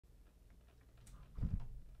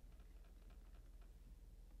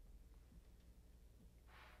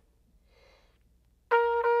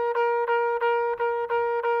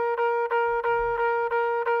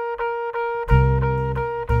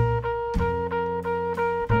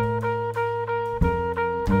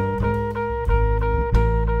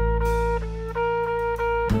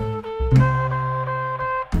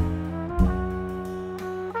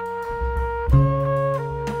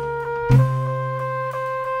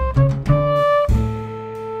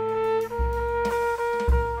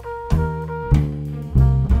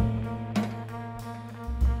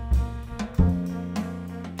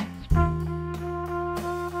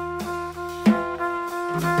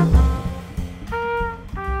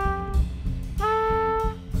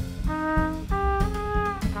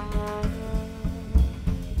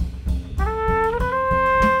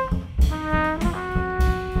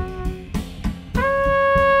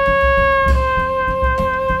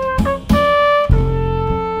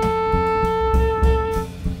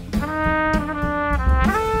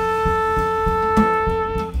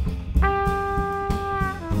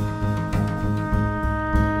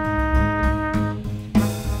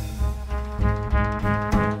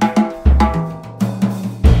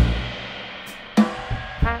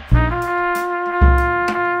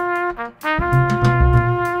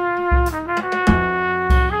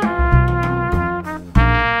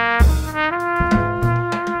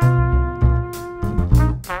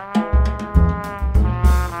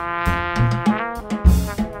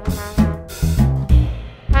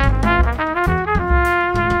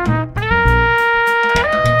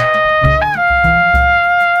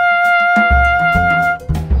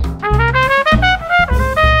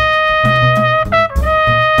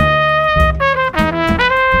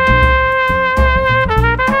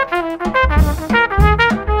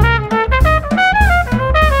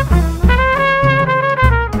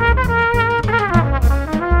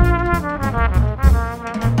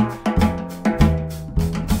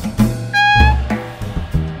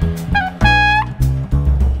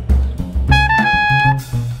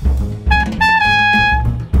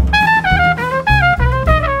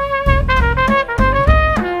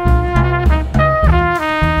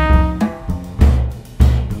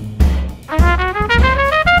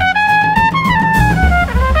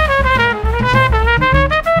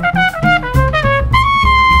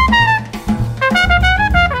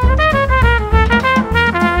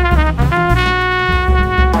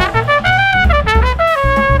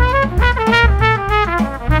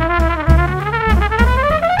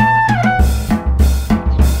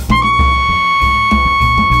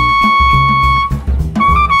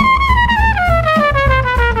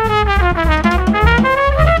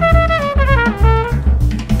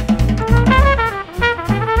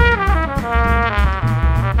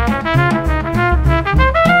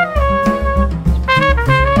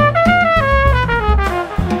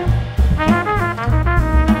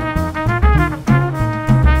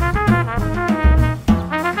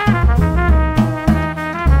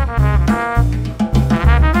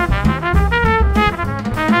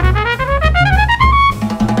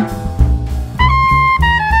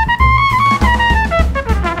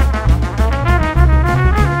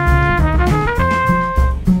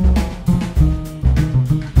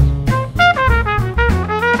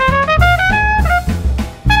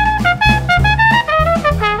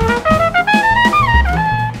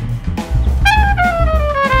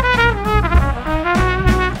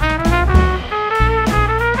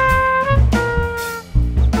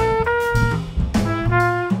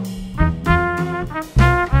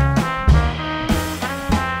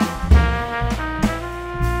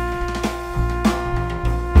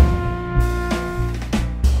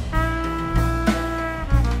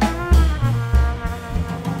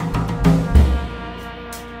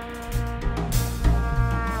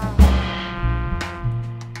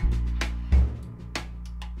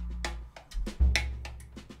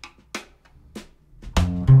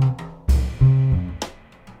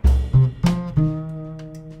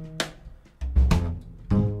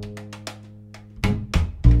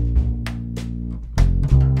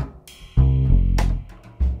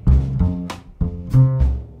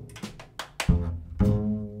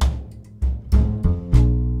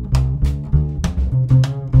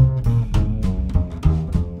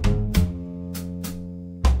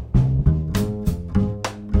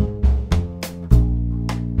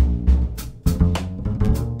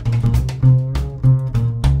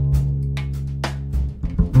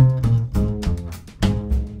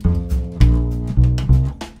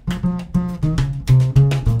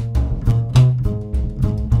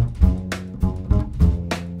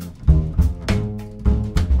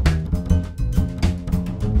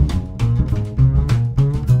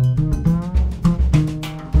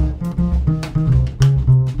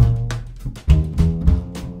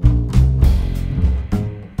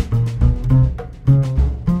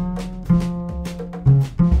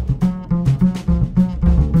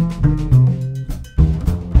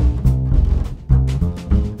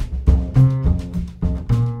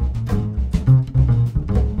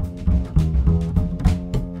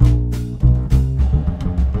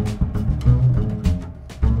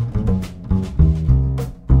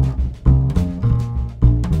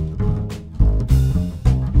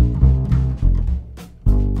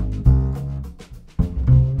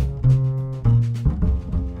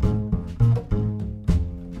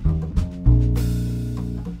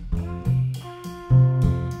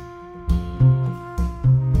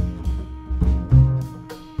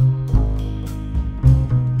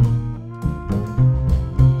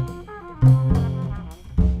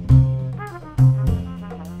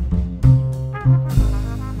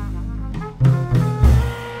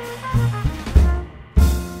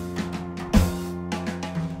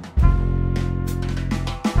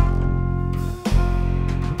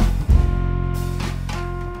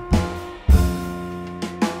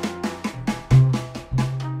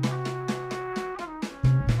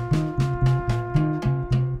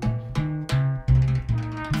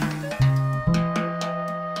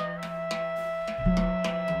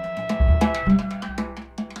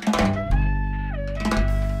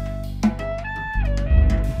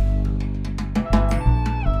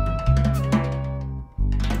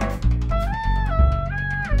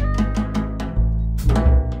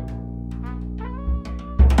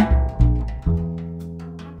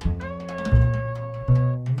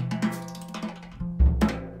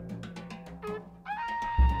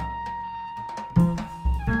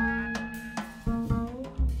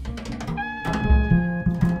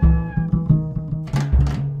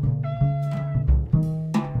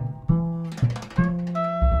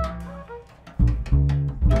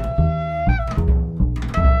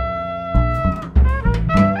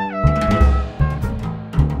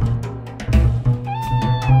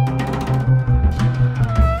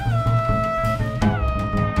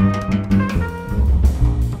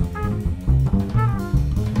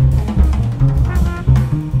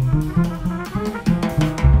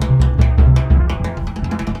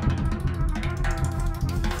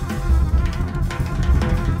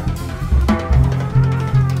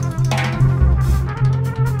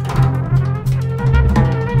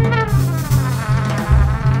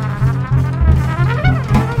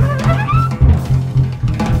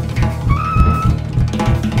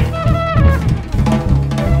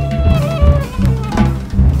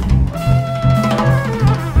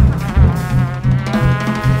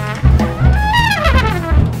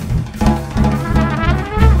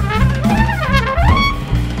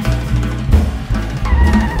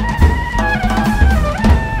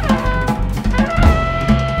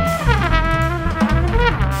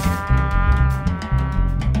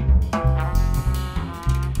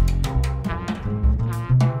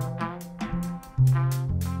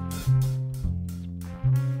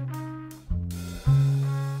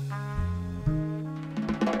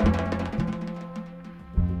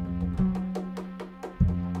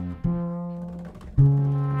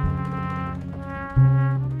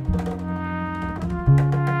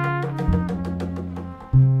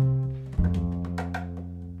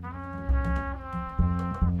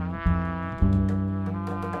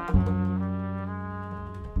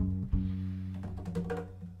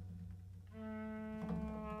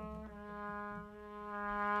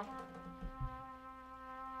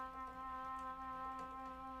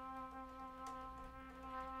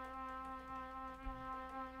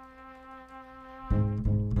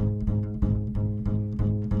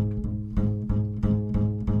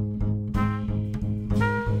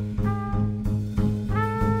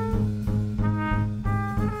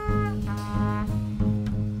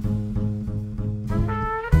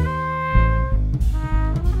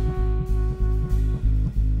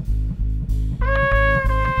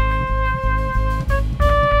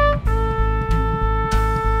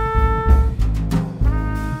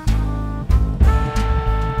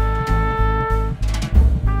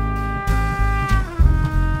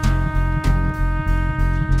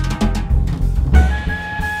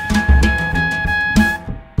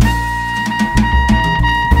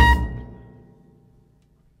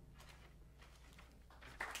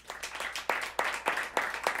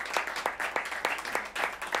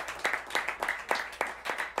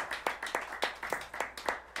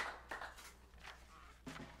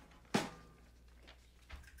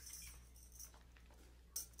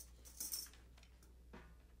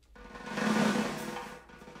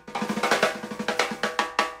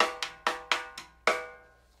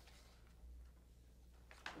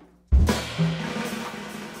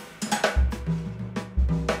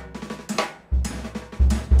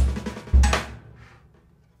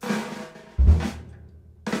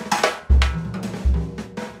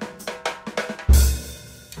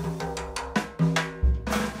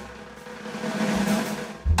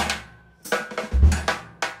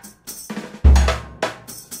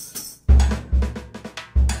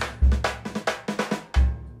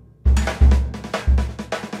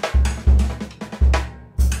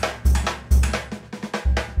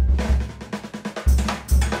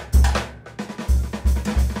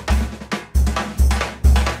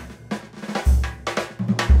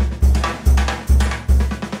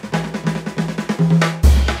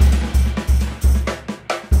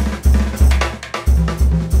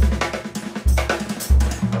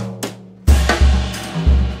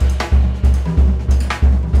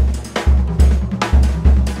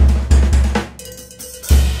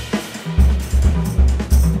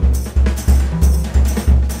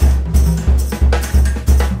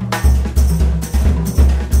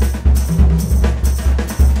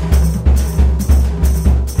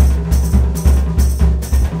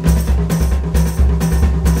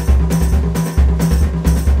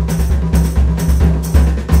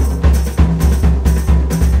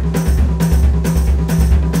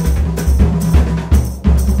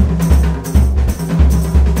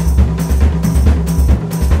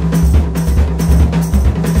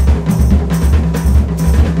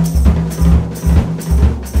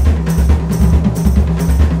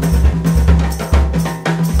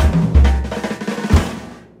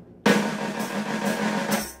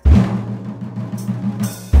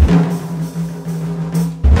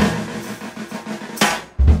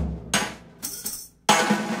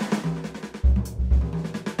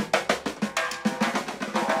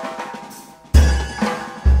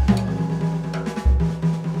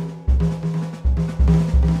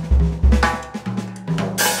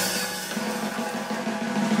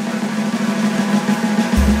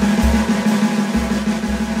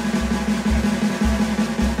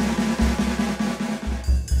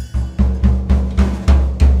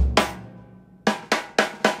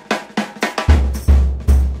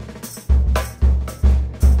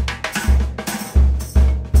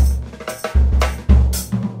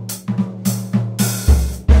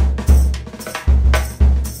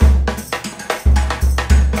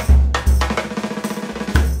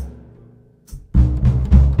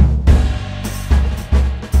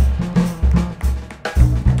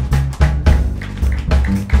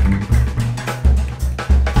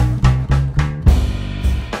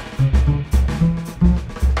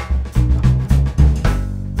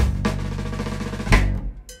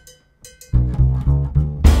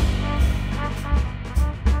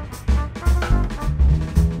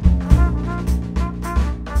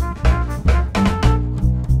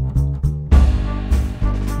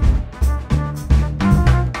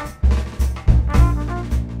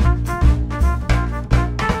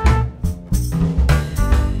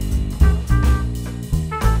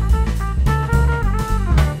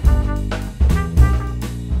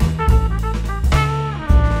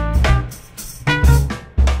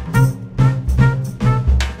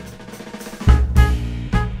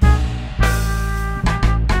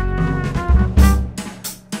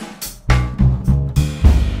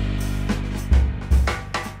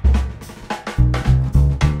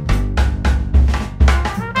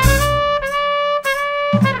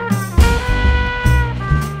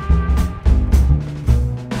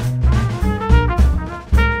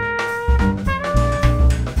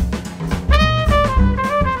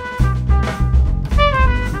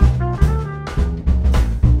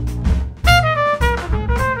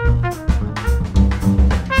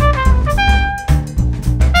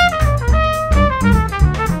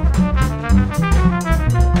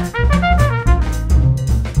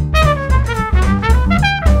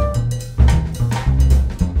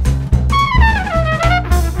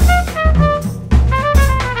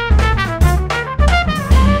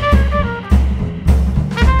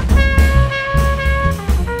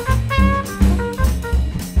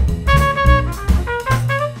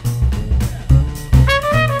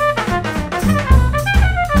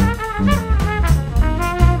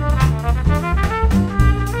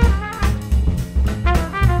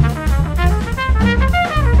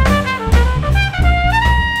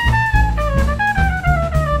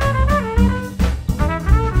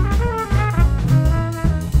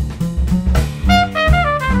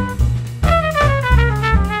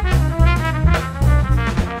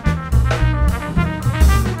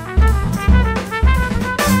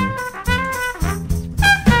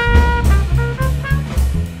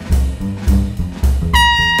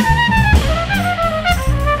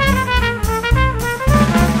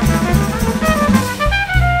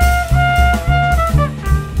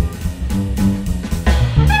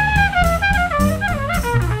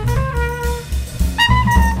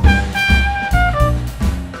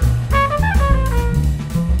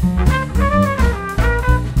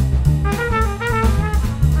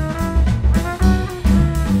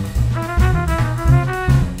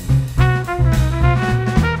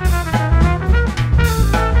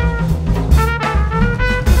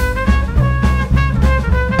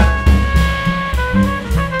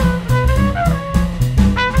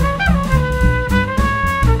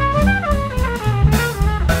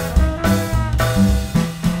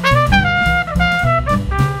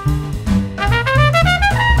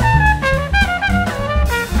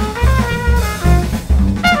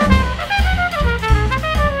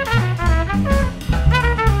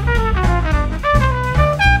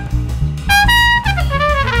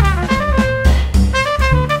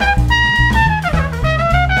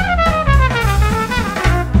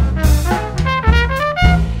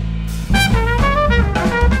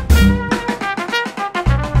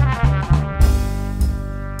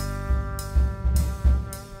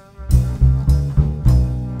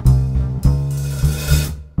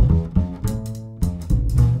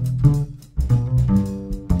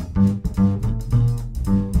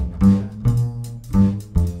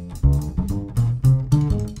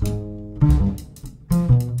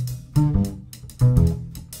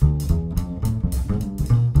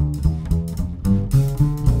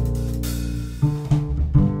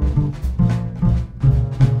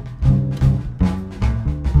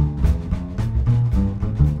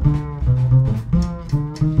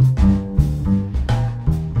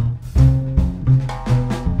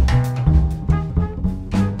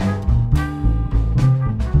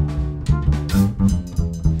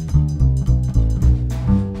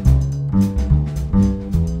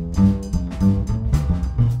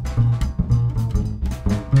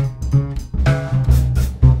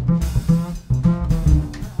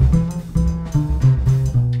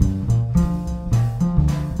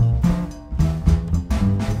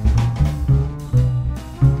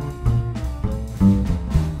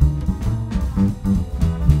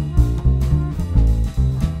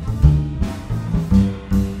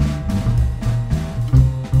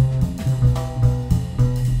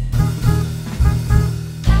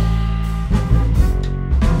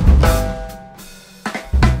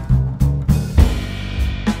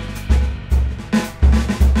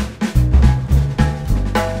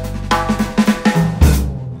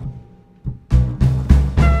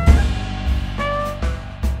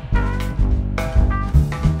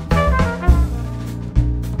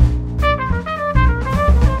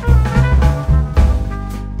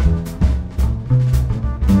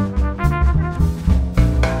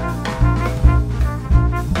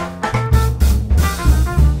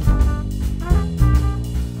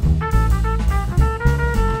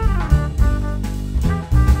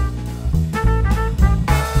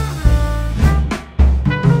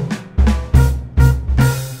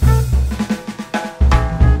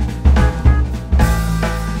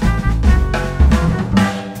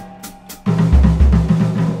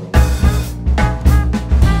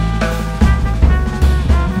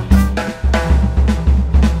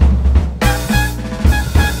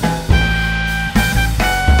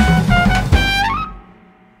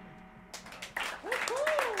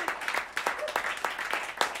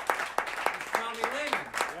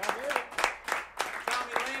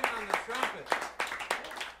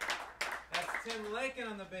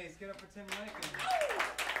place. Get up for Tim Lekan.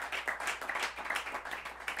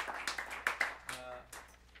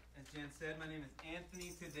 As Jan said, my name is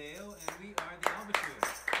Anthony Taddeo, and we are the AlbaTrio.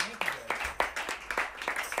 Thank you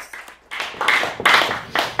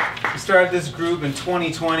guys. We started this group in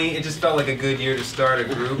 2020. It just felt like a good year to start a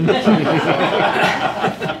group.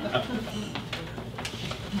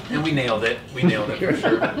 And we nailed it. We nailed it for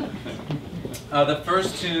sure. The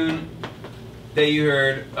first tune that you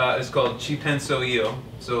heard is called Ci penso io.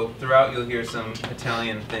 So throughout you'll hear some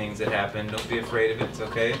Italian things that happen. Don't be afraid of it, it's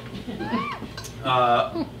okay.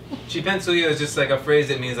 Ci penso io is just like a phrase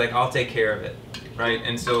that means like, I'll take care of it, right?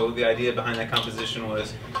 And so the idea behind that composition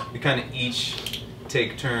was we kind of each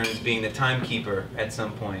take turns being the timekeeper at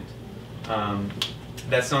some point.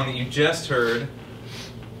 That song that you just heard,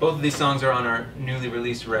 both of these songs are on our newly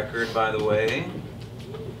released record, by the way.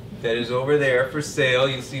 That is over there for sale.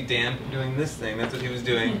 You'll see Dan doing this thing. That's what he was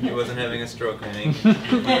doing. He wasn't having a stroke or anything.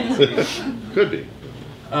 Could be.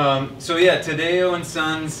 So yeah, Taddeo and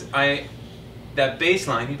Sons. That bass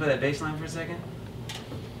line. Can you play that bass line for a second?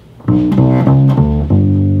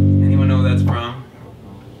 Anyone know who that's from?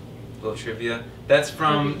 A little trivia. That's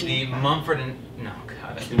from the Mumford and no,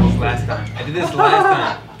 God, I did this last time. I did this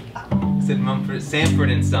last time. I said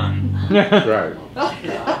Sanford and Son. Right.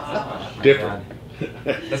 Different. God.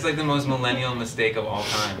 That's like the most millennial mistake of all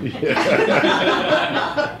time.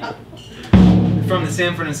 From the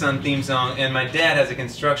Sanford and Son theme song, and my dad has a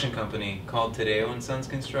construction company called Taddeo and Sons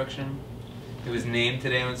Construction. It was named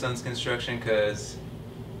Taddeo and Sons Construction because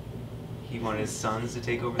he wanted his sons to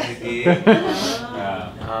take over the gig.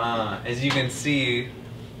 As you can see,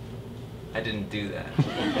 I didn't do that.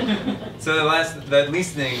 So the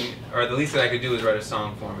least thing, or the least that I could do was write a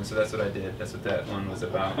song for him, and so that's what I did. That's what that one was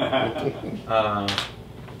about.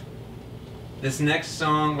 This next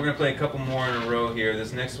song, we're going to play a couple more in a row here.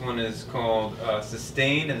 This next one is called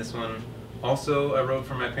Sustained, and this one also I wrote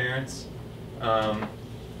for my parents.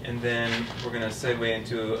 And then we're going to segue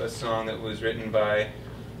into a song that was written by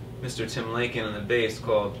Mr. Tim Lekan on the bass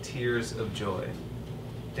called Tears of Joy.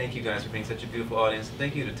 Thank you guys for being such a beautiful audience.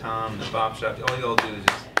 Thank you to Tom and the Bop Shop. All you all do is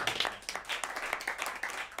just...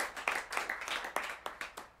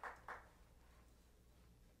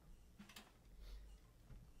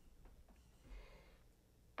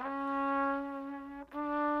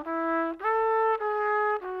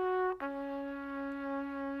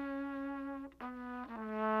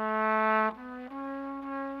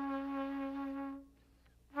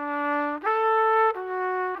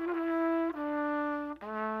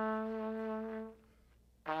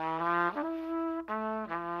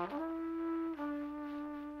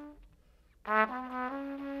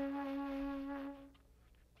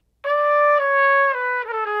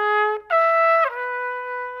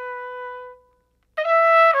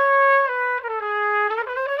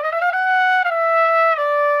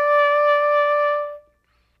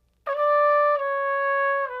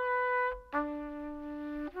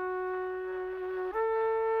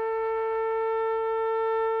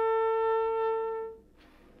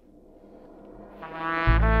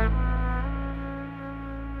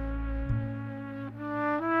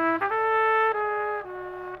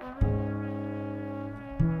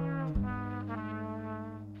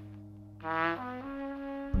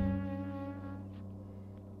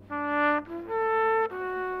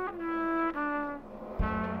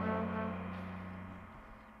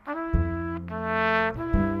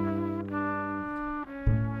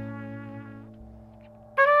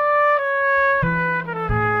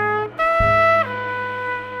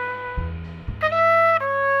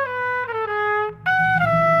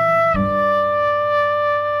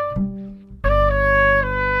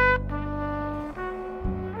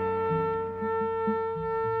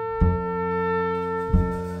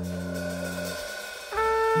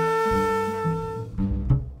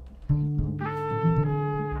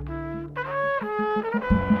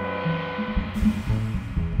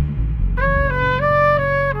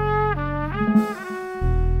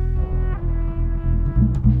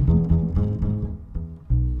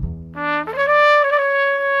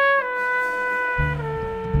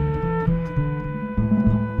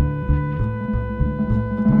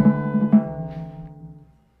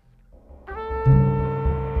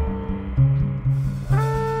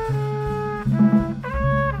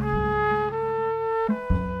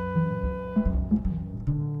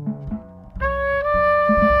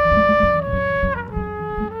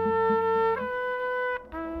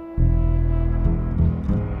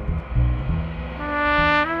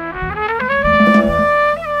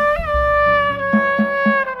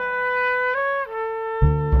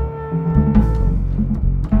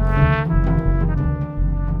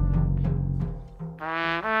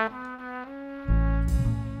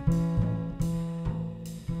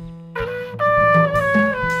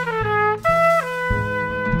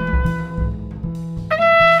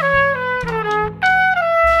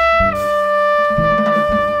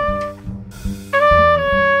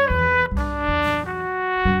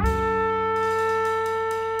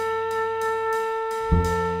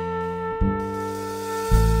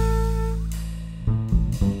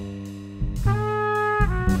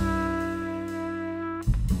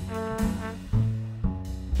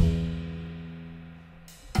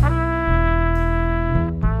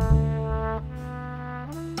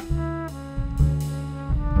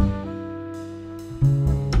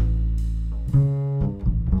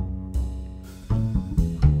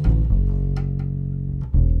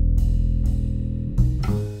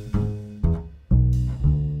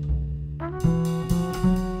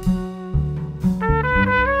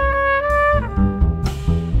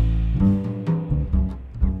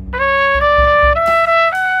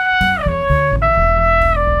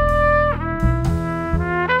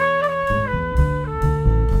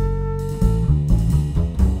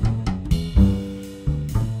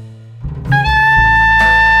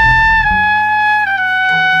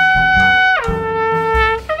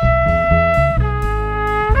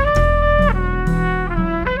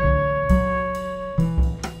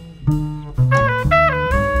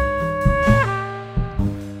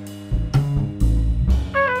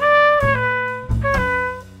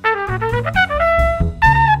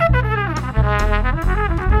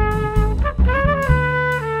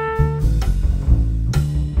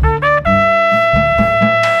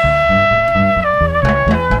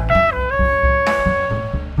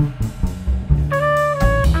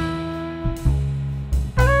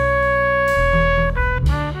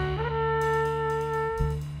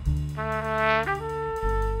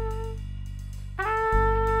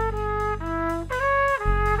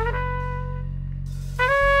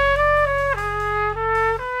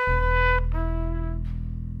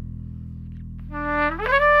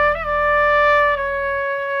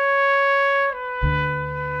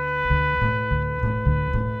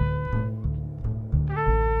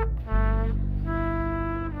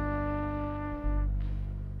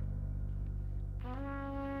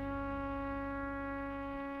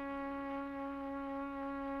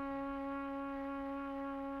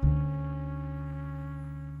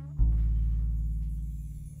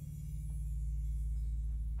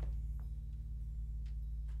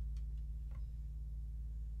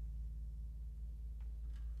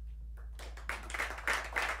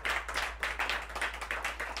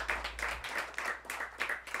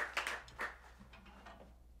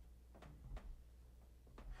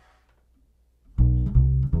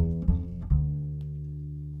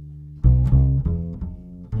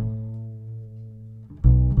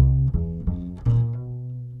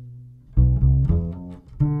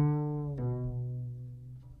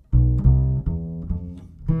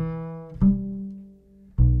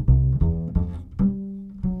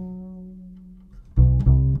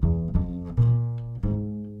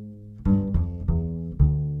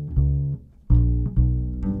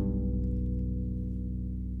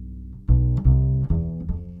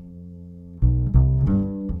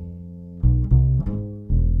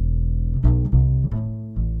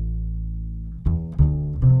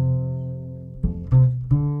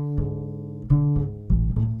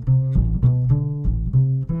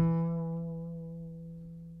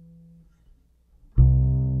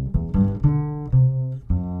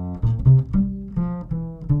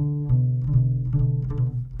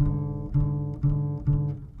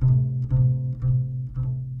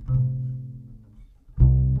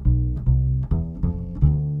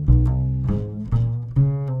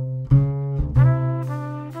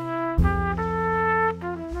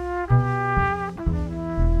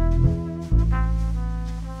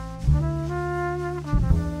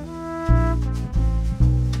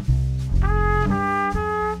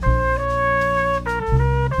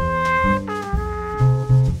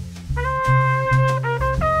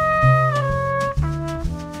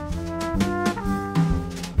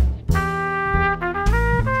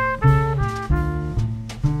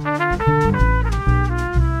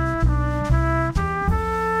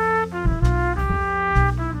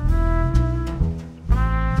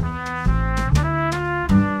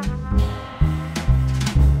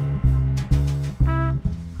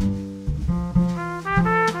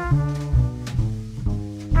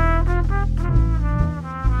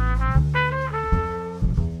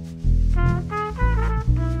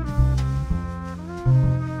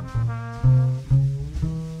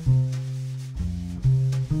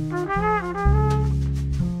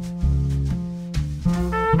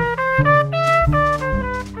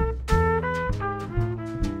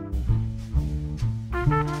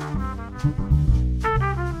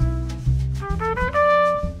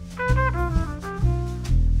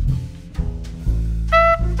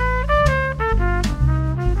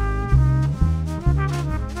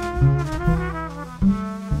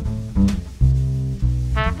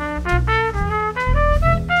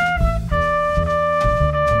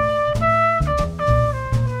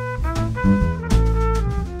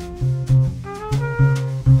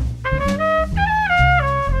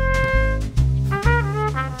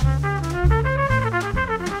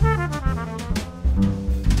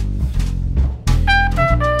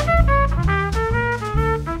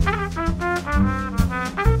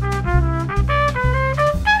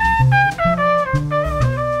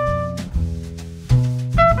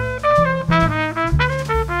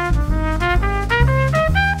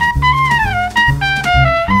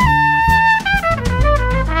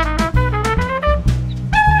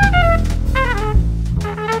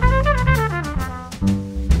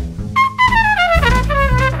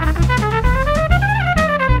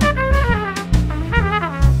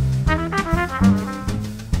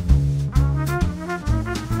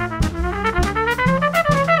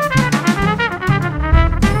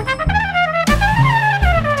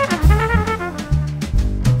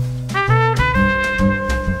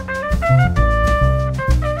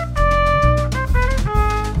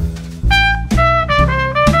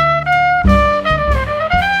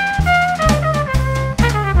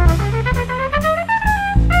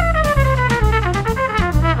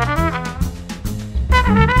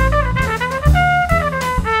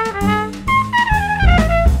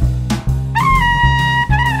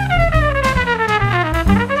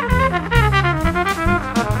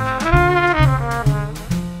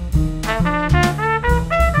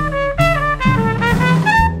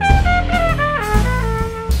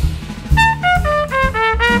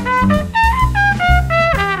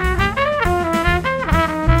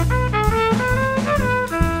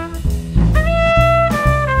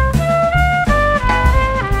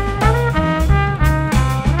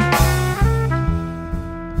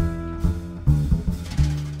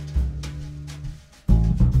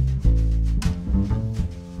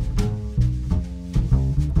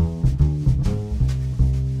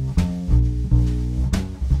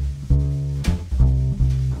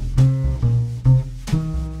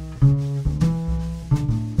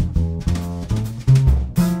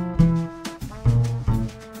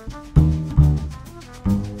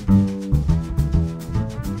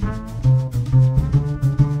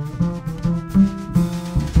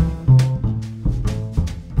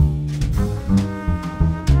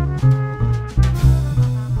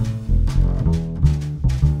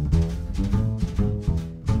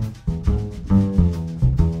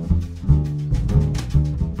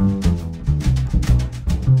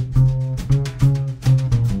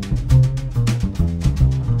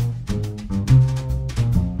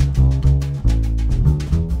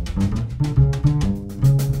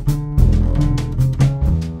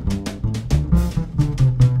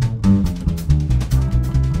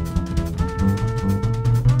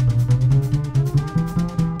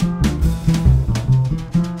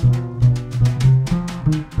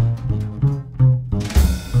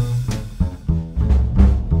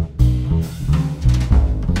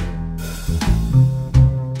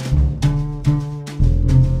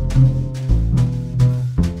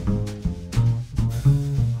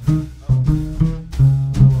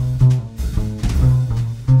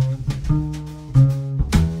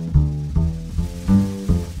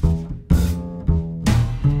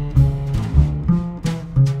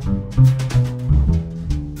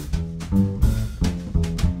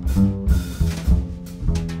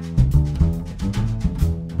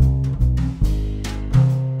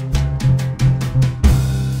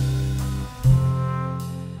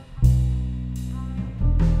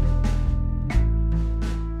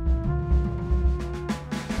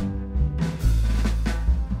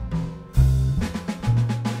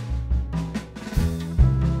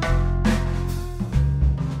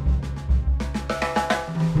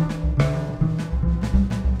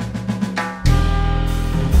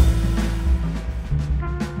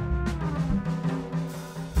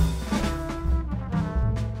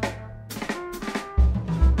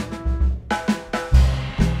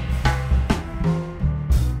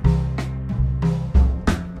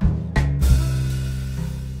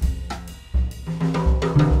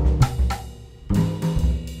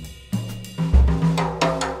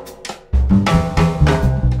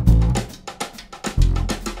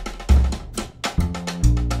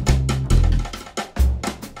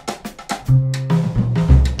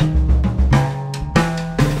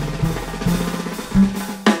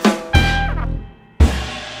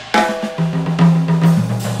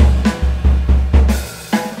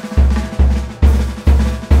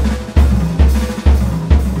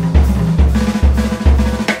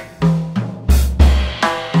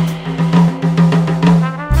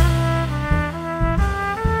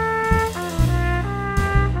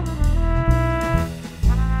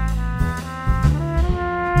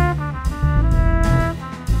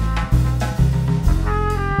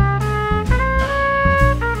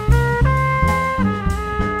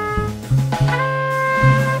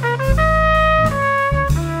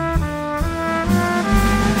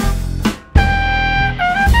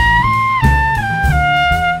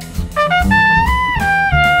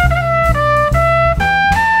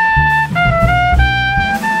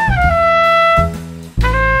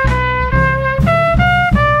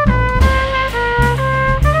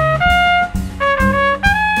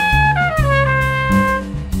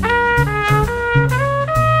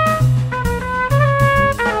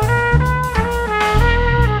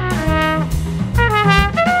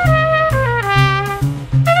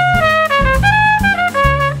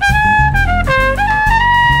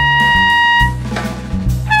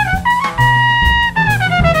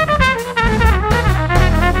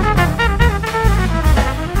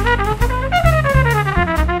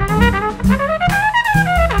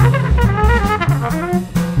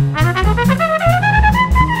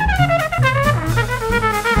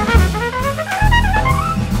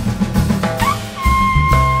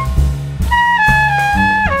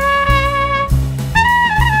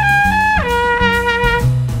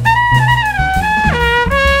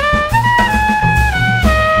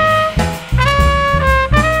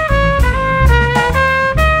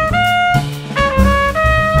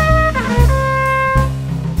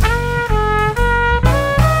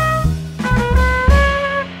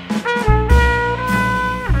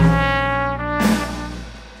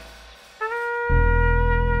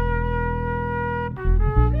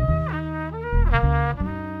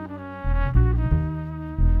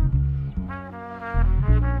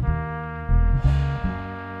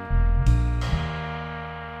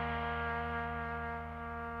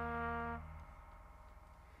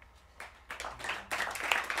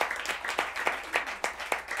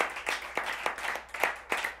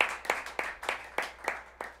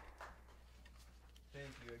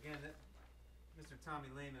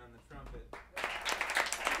 Tommy Lehman on the trumpet.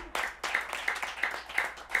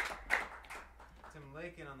 Tim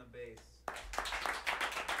Lekan on the bass.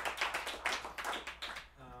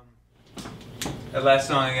 That last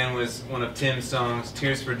song again was one of Tim's songs,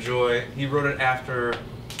 Tears for Joy. He wrote it after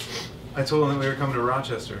I told him that we were coming to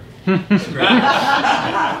Rochester. I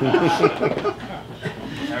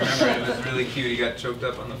remember it was really cute. He got choked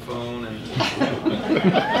up on the phone and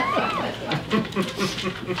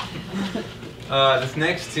this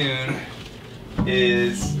next tune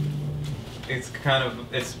is it's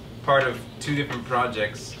part of two different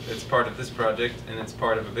projects. It's part of this project and it's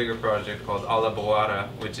part of a bigger project called AlbaTrio,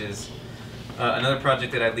 which is another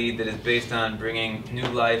project that I lead that is based on bringing new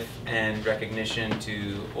life and recognition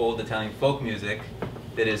to old Italian folk music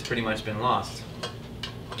that has pretty much been lost.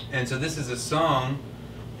 And so this is a song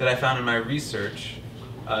that I found in my research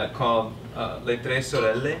called Le Tre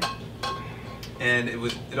Sorelle, and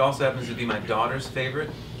it also happens to be my daughter's favorite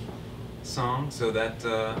song, so that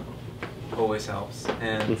always helps.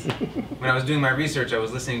 And when I was doing my research, I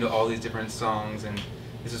was listening to all these different songs, and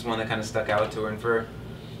this is one that kind of stuck out to her. And for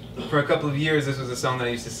a couple of years, this was a song that I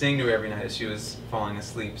used to sing to her every night as she was falling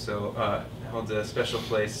asleep. So it holds a special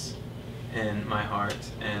place in my heart.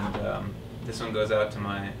 And this one goes out to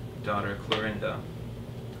my daughter, Clorinda.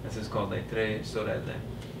 This is called Le Tre Sorelle.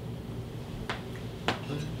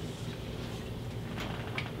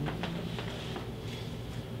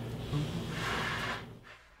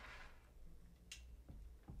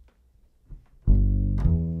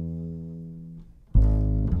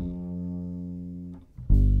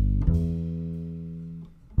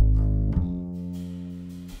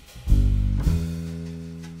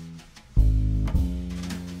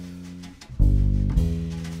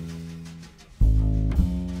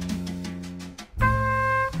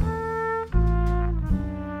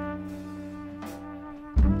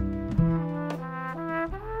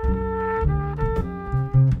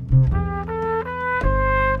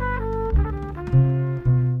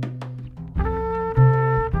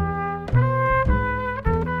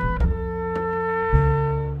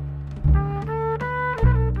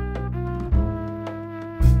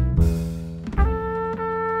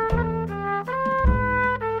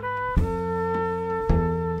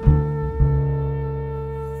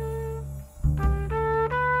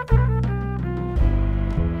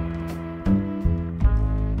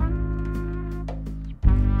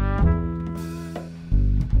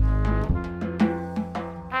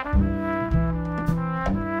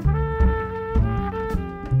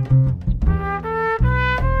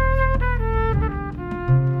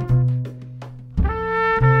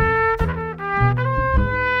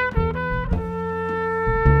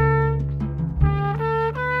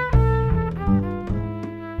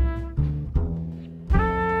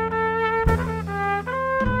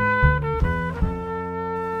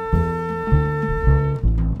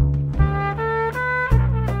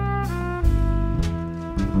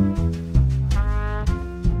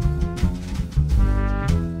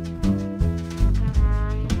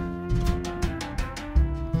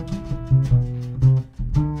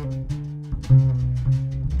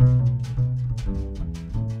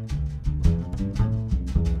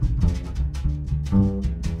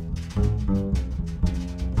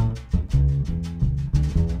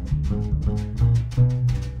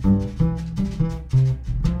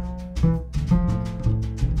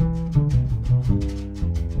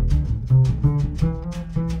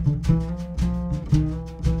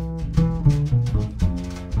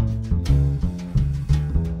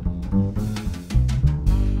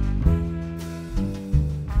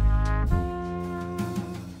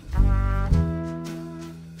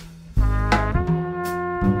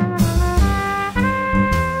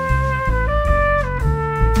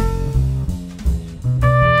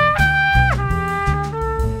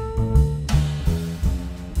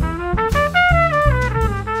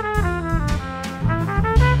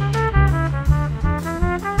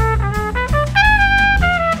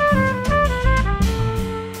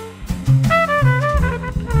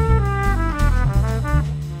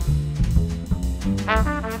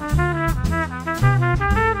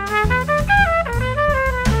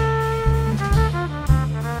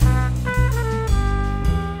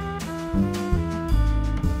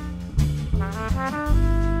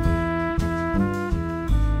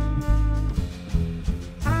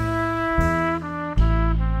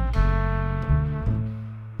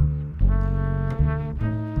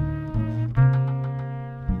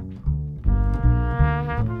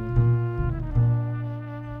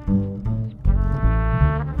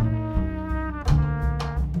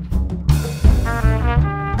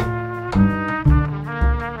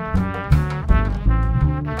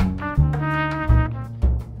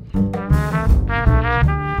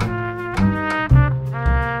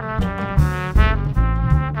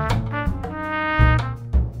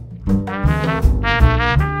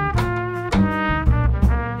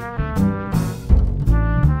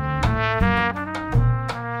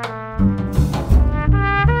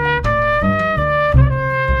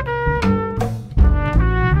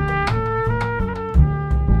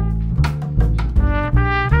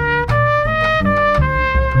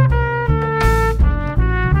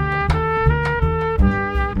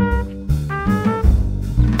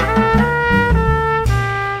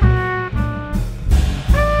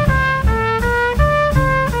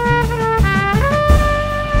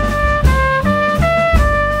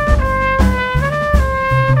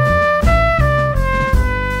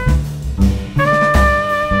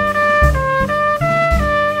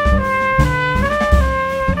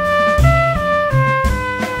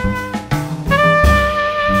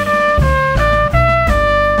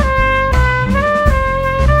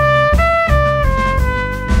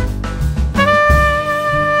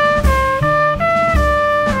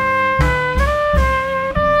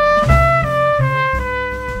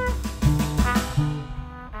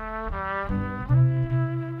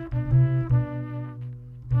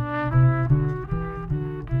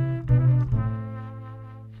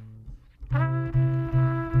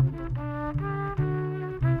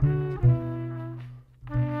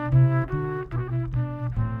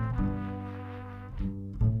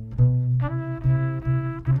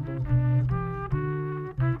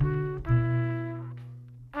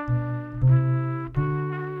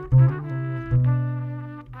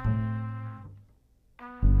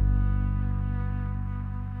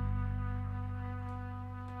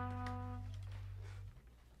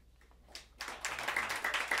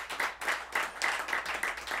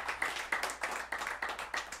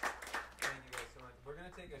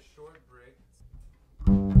 short break.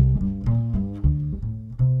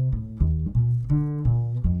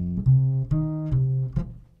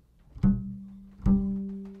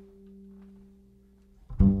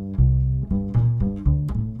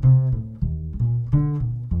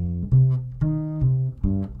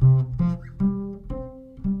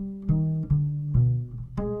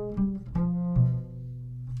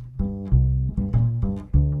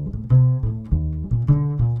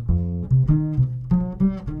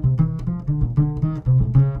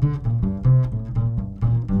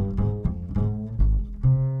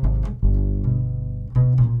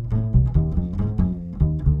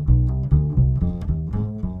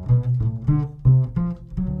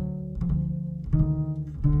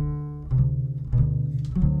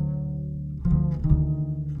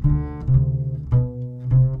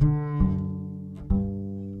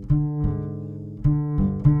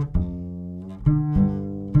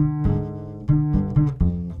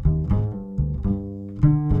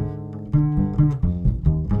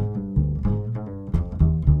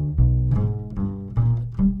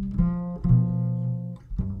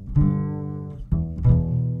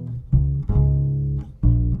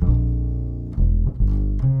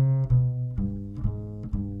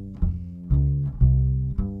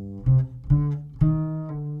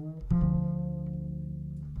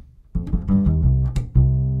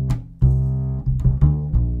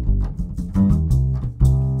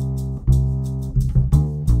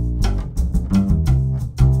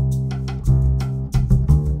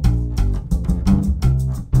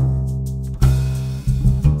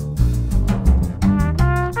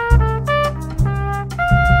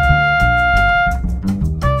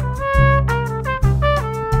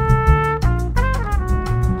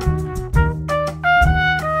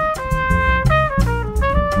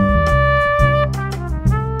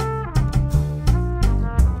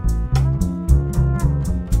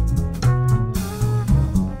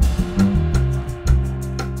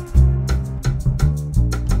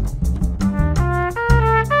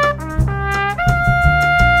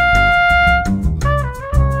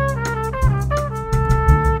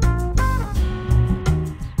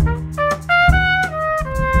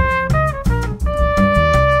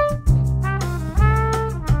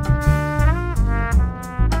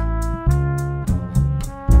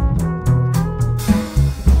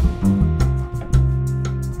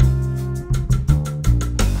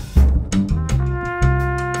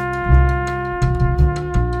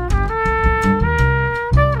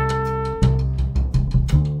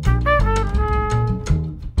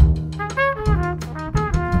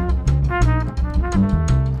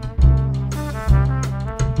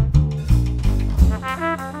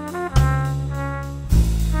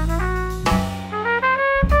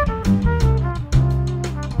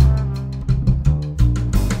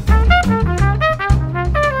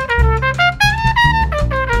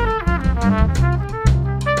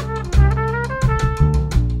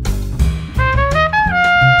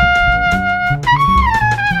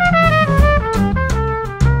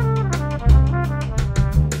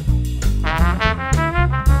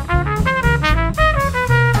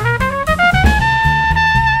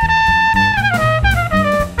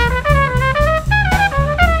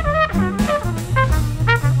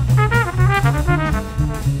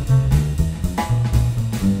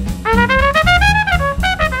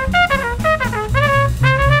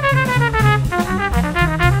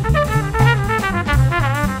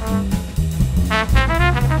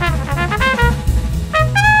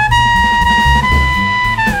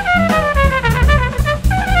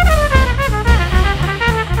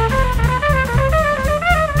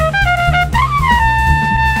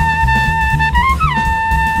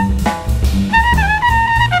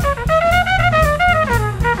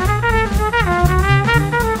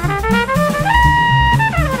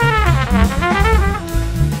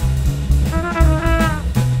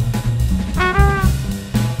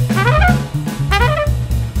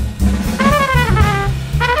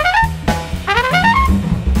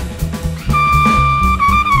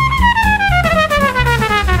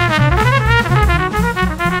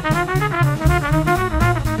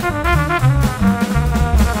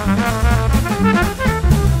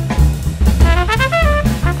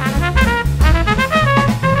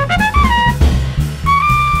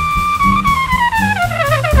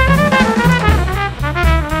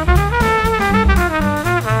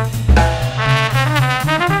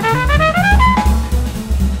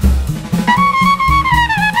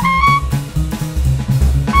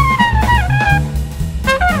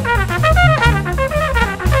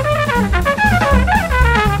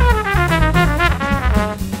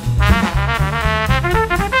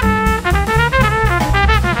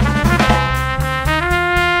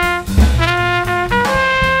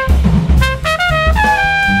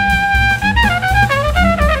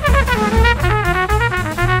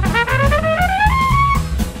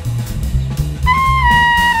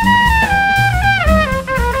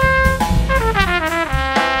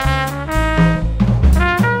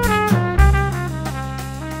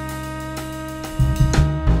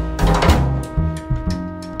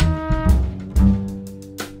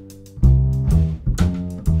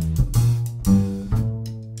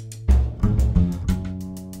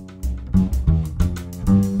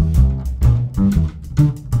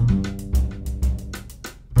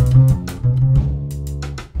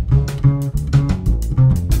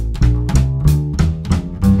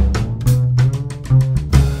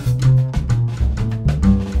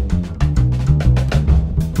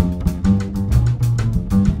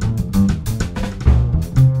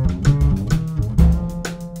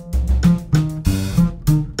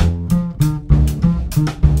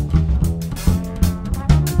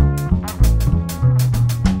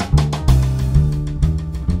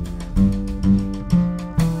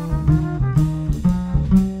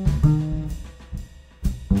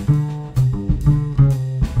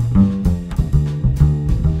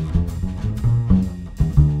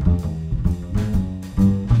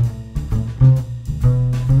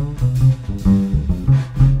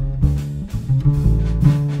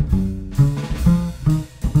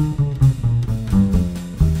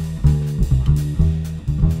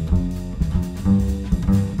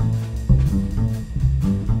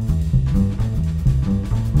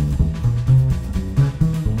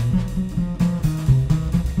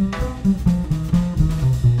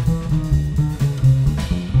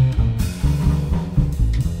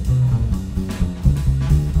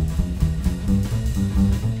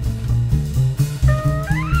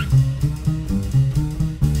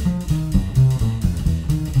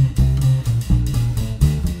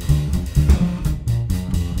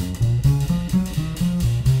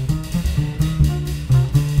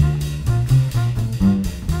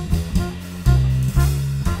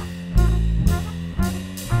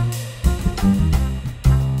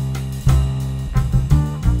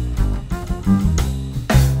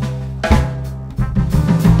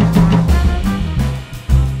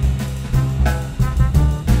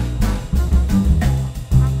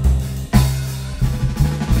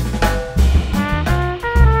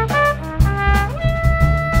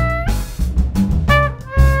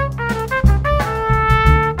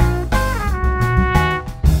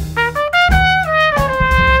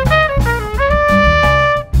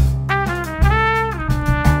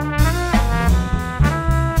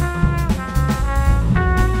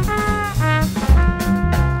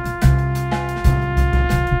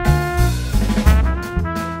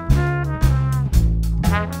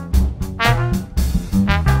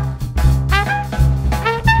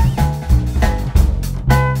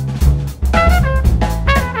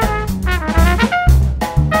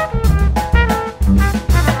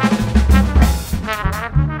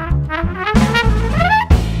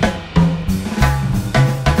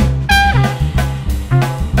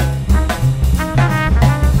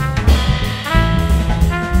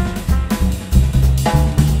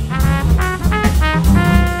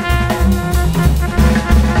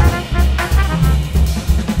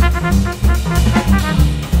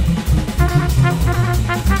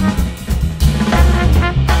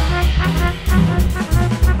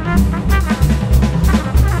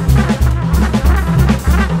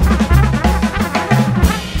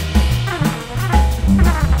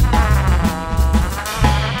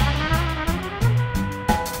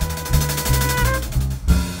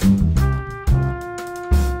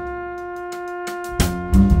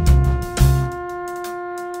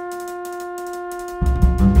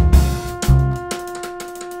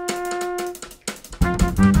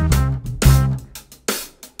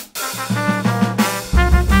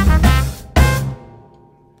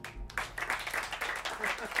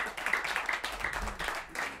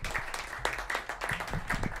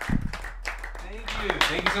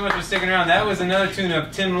 Thank you so much for sticking around. That was another tune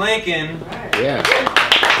of Tim Lekan. Yeah.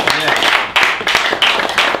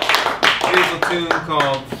 Beautiful tune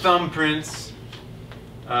called Thumbprints.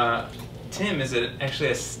 Tim is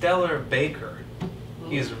actually a stellar baker.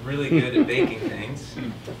 He is really good at baking things.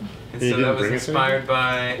 And so that was inspired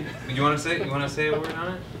by. You want to say a word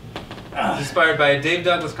on it? It's inspired by a Dave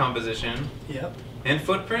Douglas composition. Yep. And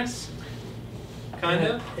Footprints. Kind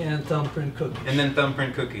of. And thumbprint cookies. And then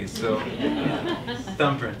thumbprint cookies. So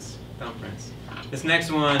thumbprints. This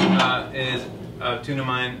next one is a tune of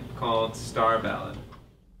mine called Star Ballad.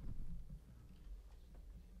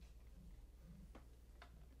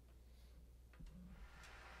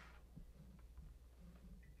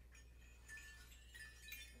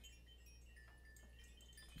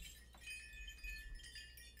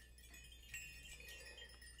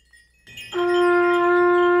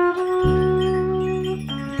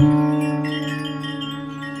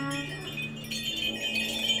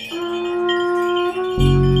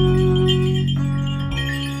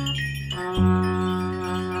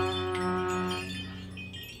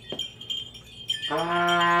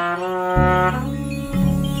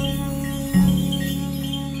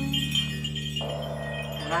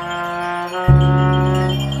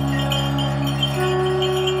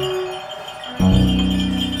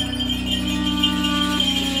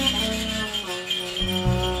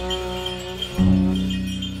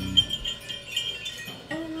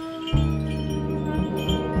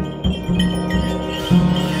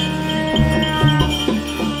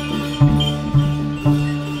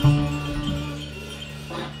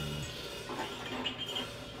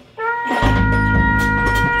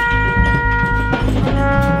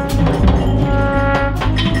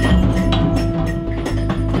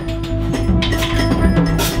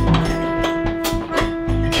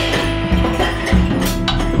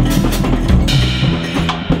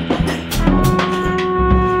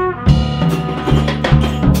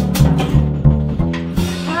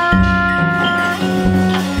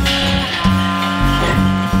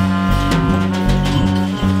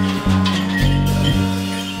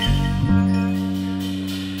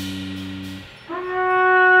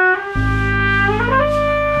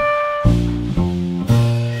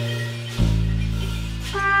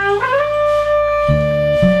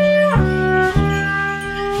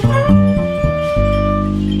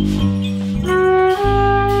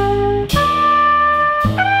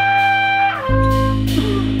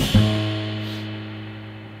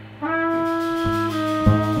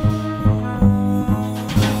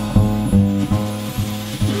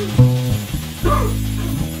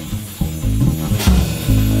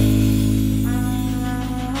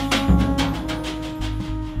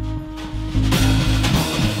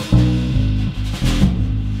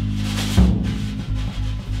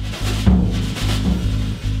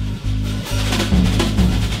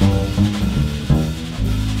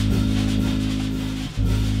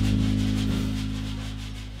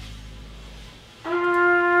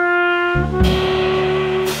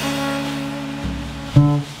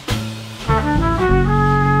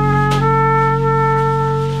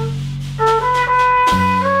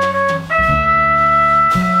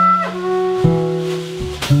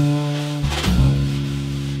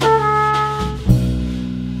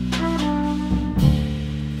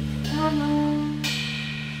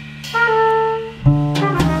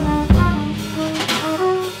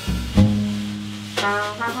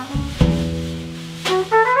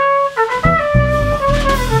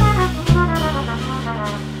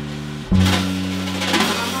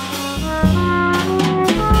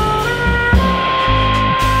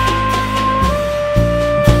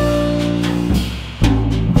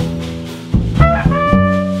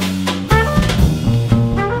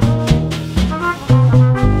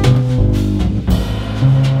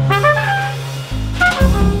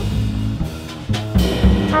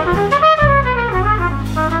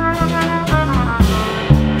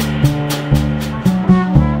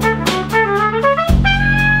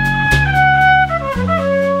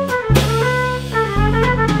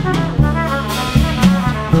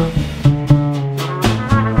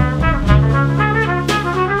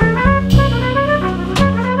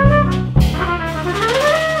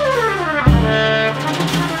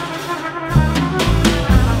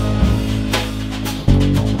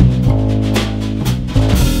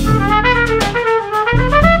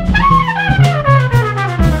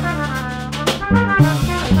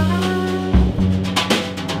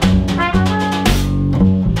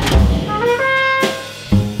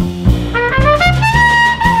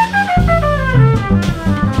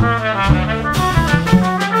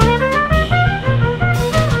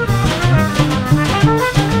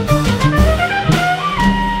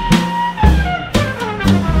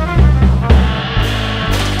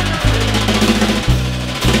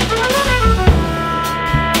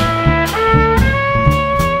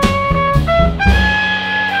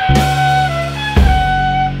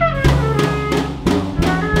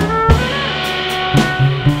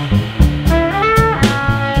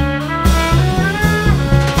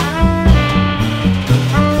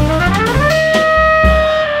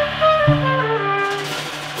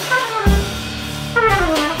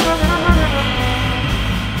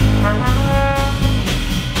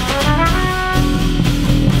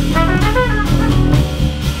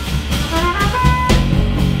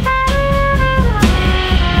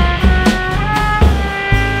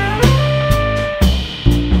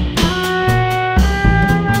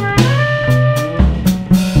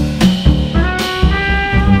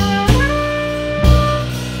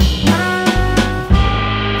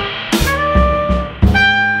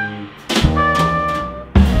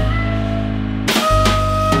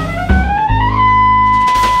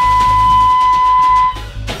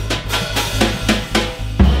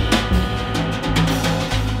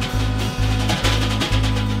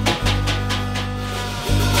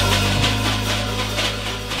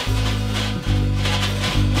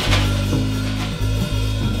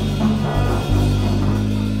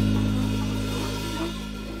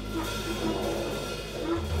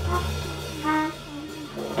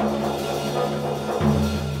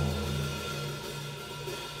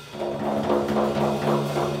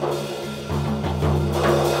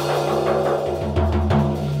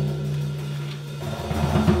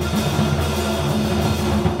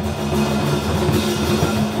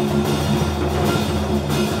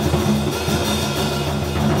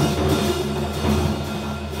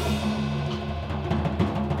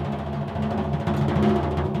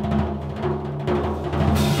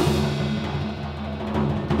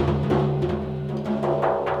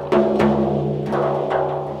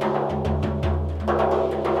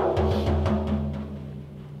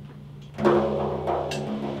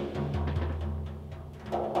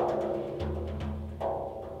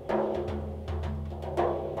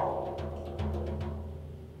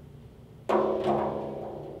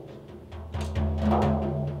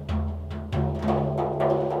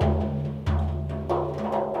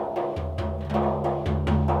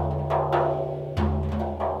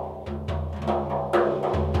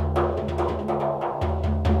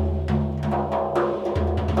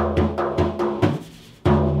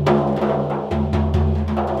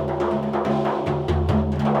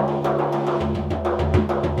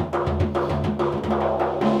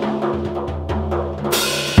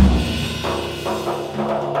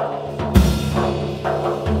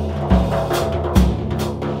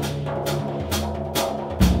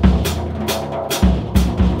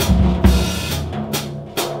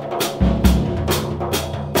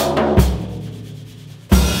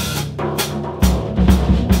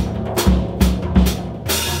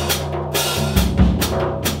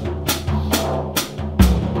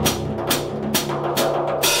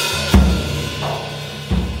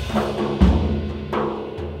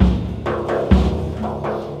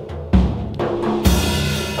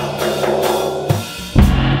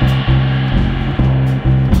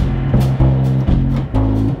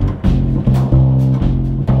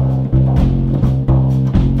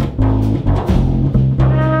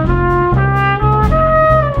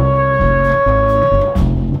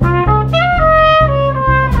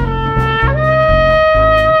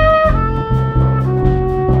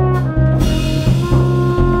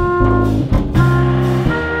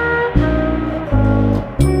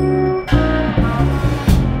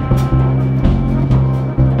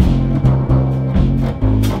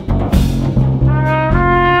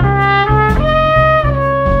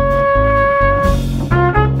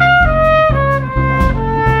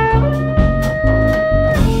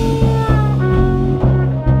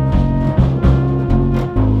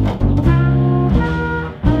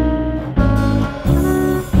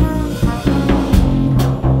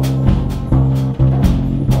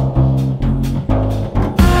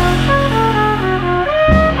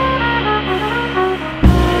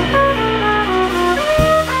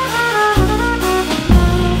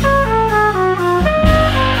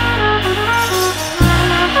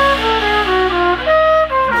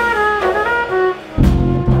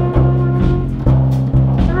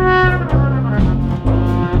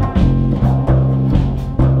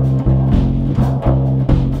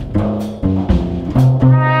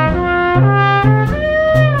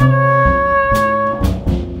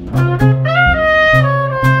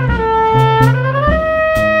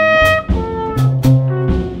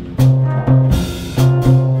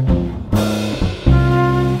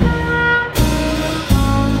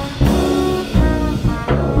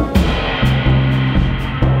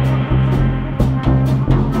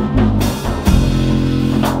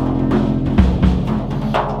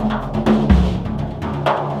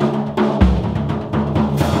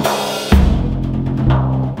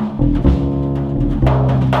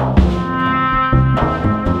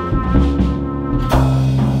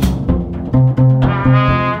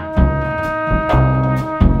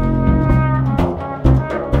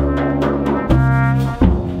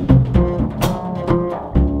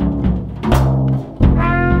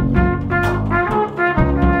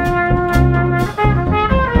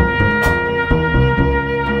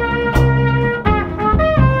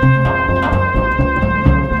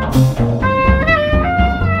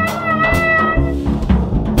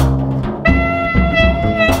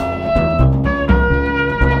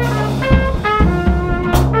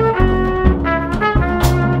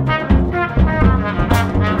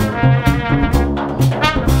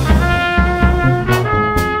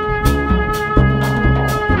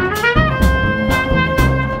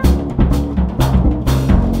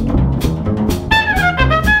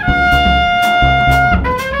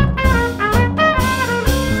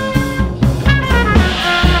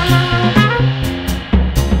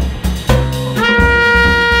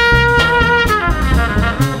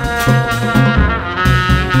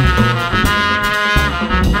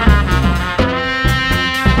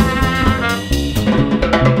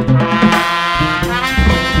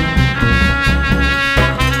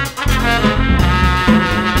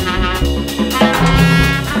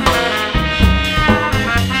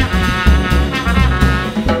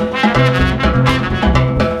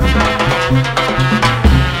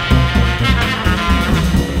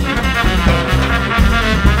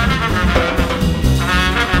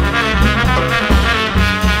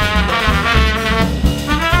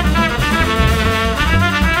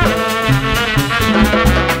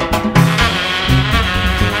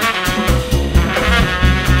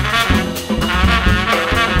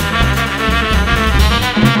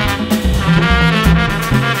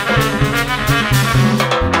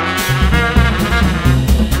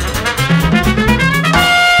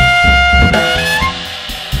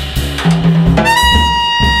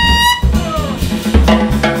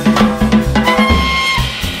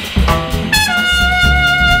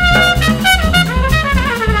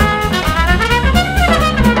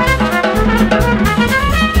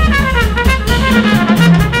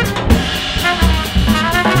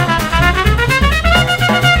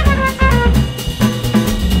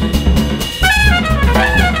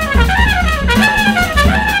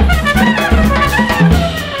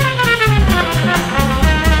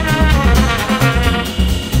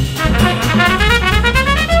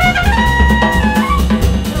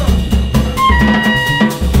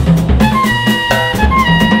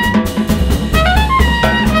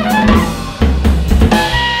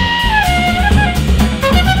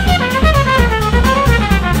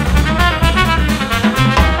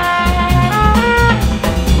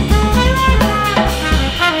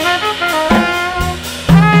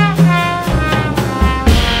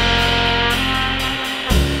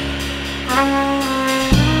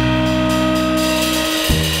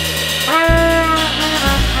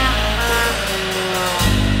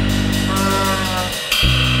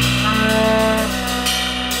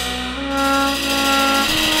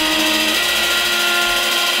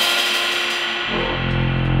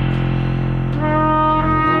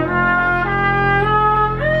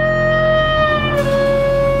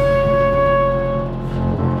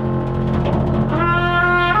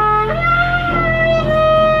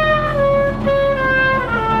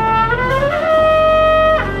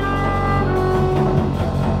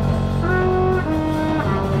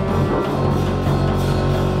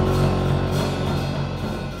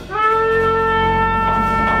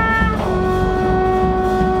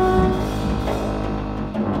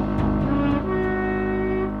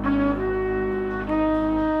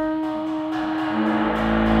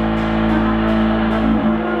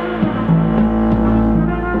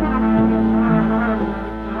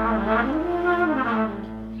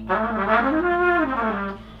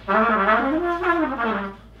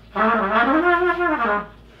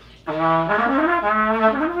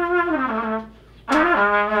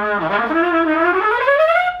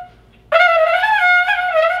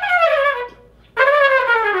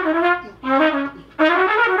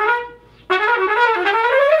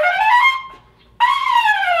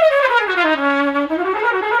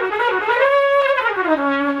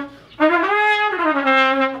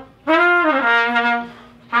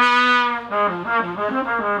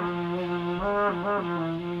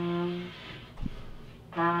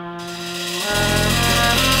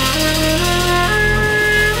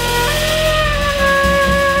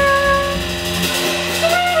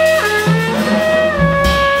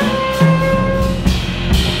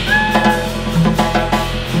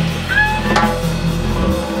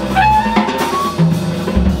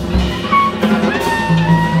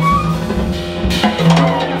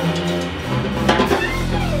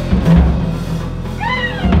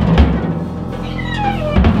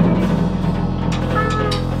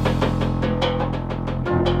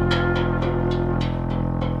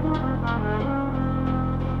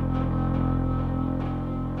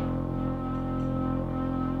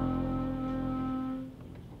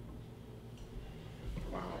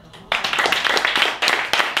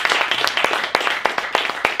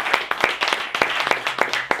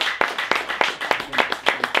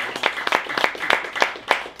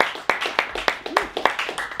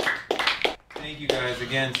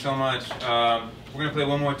 Again, so much. We're gonna play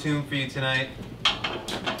one more tune for you tonight.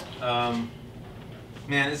 Man,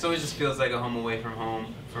 this always just feels like a home away from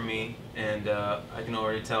home for me, and I can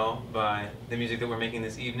already tell by the music that we're making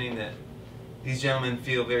this evening that these gentlemen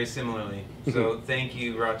feel very similarly. So thank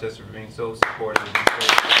you, Rochester, for being so supportive.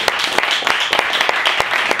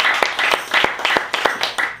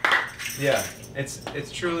 Yeah,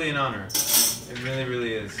 it's truly an honor. It really,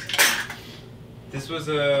 really is. This was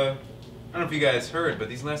a. I don't know if you guys heard, but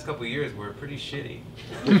these last couple of years were pretty shitty.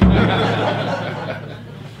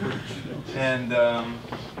 And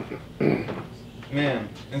man,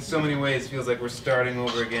 in so many ways, feels like we're starting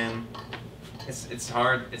over again. It's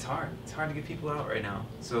hard to get people out right now.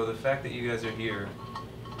 So the fact that you guys are here,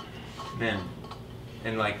 man,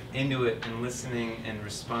 and like into it and listening and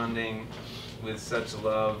responding with such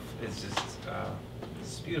love is just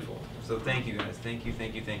it's beautiful. So thank you guys, thank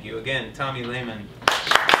you again. Tommy Lehman.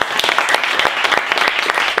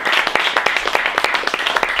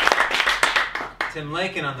 Tim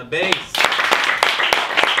Lekan on the bass.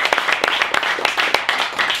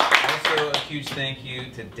 Also a huge thank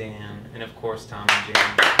you to Dan and of course Tom and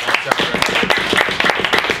Jan.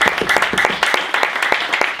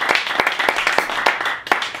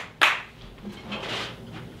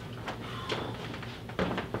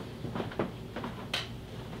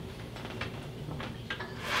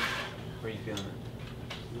 Where are you feeling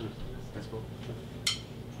it? That's cool.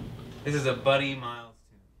 This is a Buddy Miles.